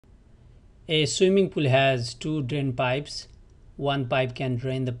A swimming pool has two drain pipes. One pipe can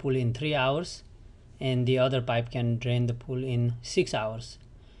drain the pool in 3 hours and the other pipe can drain the pool in 6 hours.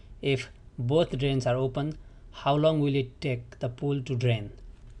 If both drains are open, how long will it take the pool to drain?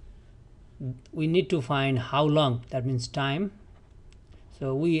 We need to find how long, that means time.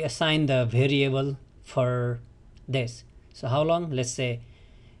 So we assign the variable for this. So how long? Let's say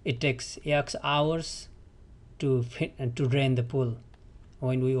it takes X hours to drain the pool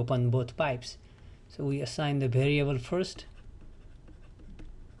when we open both pipes. So we assign the variable first.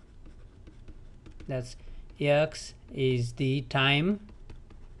 That's X is the time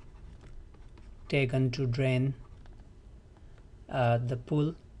taken to drain the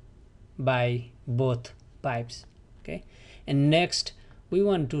pool by both pipes. Okay, and next we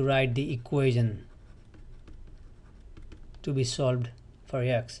want to write the equation to be solved for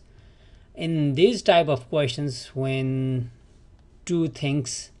X. In these type of questions, when two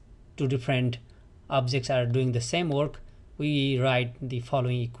different objects are doing the same work, we write the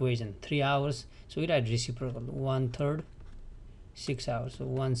following equation: 3 hours, so we write reciprocal 1/3, 6 hours, so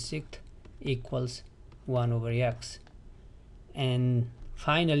 1/6 equals 1 over X. And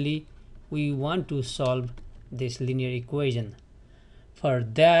finally we want to solve this linear equation. For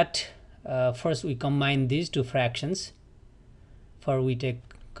that, first we combine these two fractions. For we take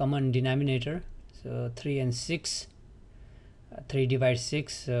common denominator, so 3 and 6, 3 divides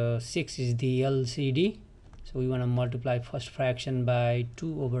 6, so 6 is the LCD, so we want to multiply first fraction by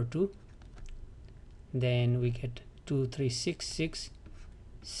 2 over 2, then we get 2 3 6 6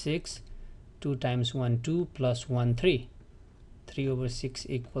 6, 2 times 1 2 plus 1 3, 3 over 6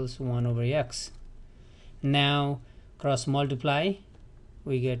 equals 1 over X. Now cross multiply,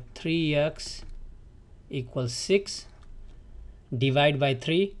 we get 3x equals 6, divide by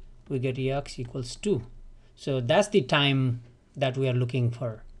 3, we get X equals 2. So that's the time that we are looking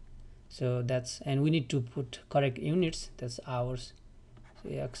for. So that's, and we need to put correct units, that's hours. So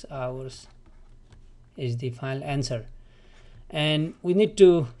X hours is the final answer, and we need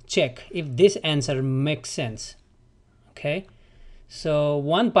to check if this answer makes sense. Okay, so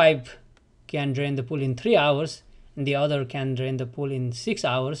one pipe can drain the pool in 3 hours and the other can drain the pool in 6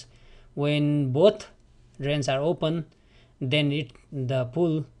 hours. When both drains are open, then the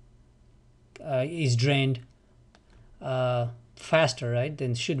pool is drained faster, right?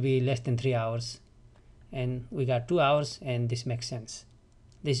 Then should be less than 3 hours, and we got 2 hours, and this makes sense.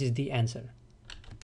 This is the answer.